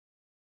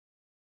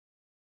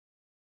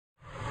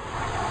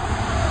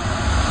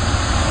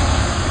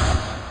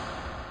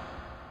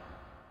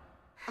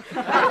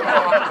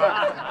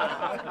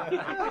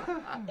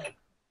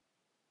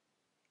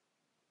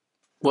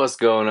What's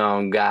going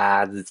on,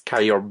 guys? It's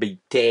KRB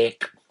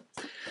Tech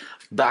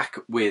back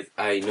with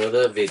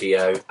another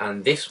video,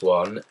 and this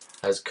one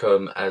has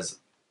come as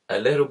a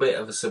little bit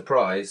of a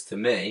surprise to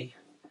me,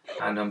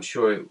 and I'm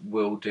sure it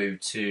will do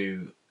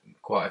to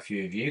quite a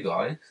few of you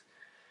guys,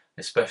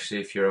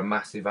 especially if you're a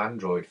massive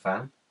Android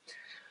fan.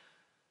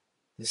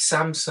 The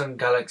Samsung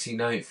Galaxy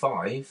Note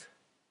 5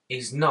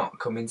 is not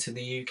coming to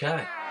the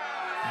UK.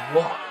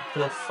 What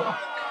the fuck?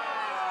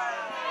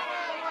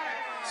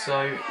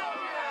 So,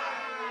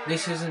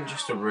 this isn't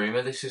just a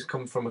rumour, this has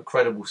come from a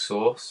credible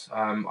source.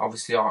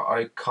 Obviously,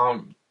 I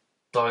can't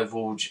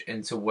divulge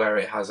into where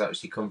it has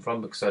actually come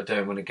from because I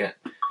don't want to get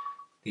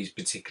these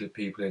particular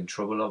people in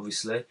trouble,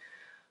 obviously.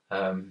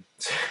 On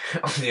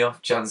the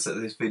off chance that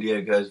this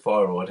video goes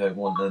viral, I don't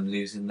want them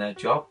losing their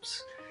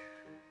jobs.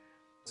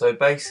 So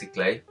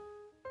basically,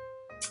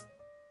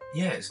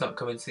 yeah, it's not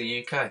coming to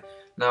the UK.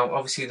 Now,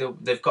 obviously,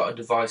 they've got a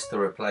device to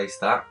replace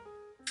that.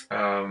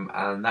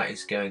 And that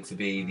is going to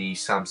be the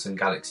Samsung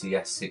Galaxy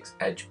S6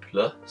 Edge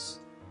Plus.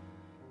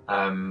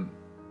 From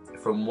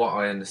what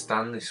I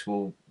understand, this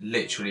will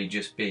literally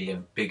just be a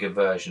bigger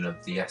version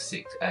of the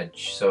S6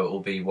 Edge, so it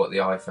will be what the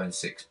iPhone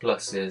 6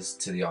 Plus is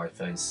to the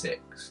iPhone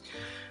 6.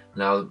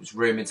 Now, it's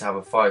rumoured to have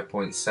a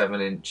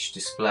 5.7-inch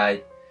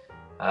display.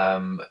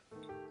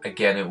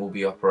 Again, it will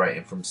be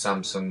operating from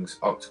Samsung's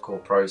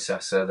octa-core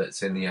processor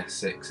that's in the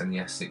S6 and the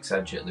S6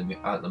 Edge at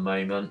the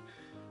moment.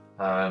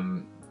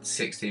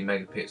 16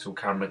 megapixel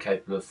camera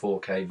capable of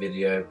 4K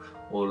video,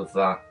 all of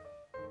that.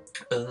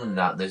 Other than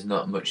that, there's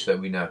not much that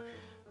we know,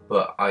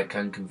 but I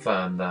can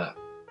confirm that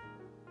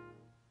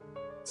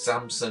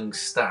Samsung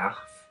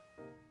staff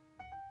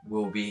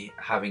will be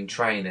having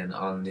training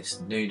on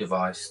this new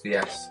device, the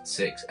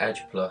S6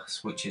 Edge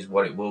Plus, which is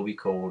what it will be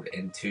called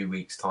in 2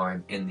 weeks'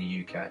 time in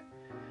the UK.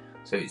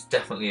 So it's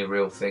definitely a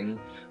real thing.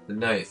 The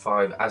Note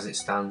 5 as it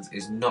stands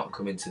is not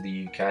coming to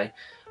the UK.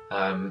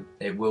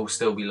 It will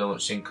still be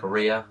launched in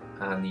Korea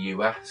and the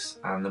US,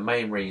 and the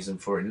main reason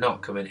for it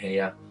not coming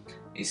here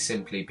is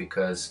simply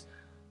because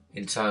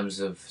in terms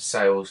of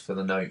sales for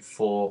the Note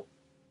 4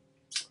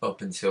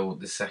 up until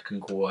the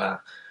second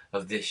quarter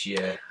of this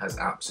year has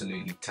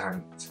absolutely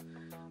tanked.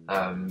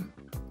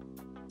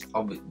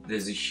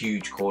 There's a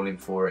huge calling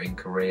for it in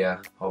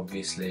Korea,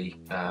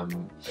 obviously. I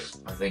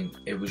think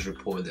it was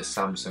reported that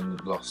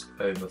Samsung lost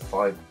over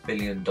 $5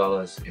 billion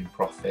in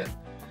profit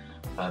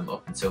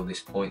up until this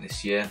point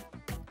this year.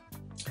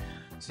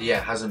 So yeah,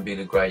 it hasn't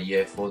been a great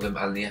year for them,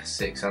 and the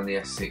S6 and the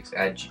S6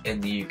 Edge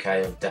in the UK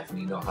have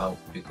definitely not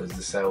helped because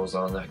the sales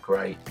aren't that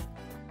great.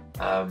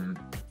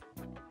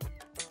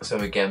 So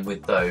again,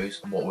 with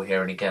those, what we're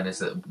hearing again is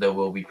that there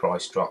will be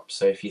price drops.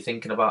 So if you're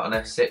thinking about an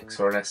S6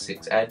 or an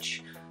S6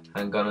 Edge,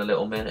 hang on a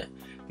little minute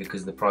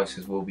because the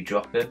prices will be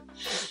dropping.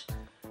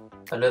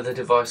 Another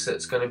device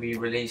that's going to be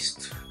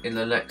released in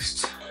the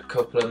next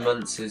couple of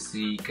months is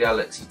the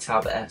Galaxy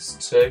Tab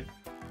S2.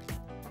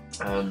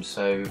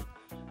 So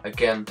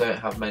again, don't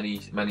have many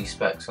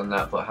specs on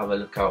that, but have a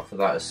look out for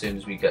that. As soon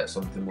as we get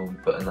something, we'll be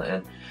putting that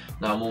in.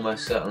 Now, I'm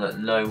almost certain that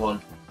no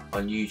one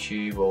on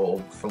YouTube or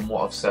from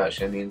what I've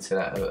searched on the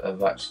internet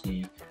have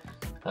actually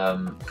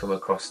come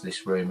across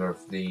this rumour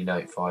of the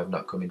Note 5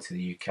 not coming to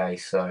the UK.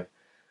 So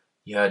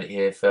you heard it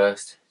here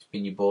first. It's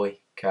been your boy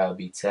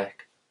KRB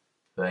Tech.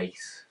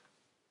 Peace.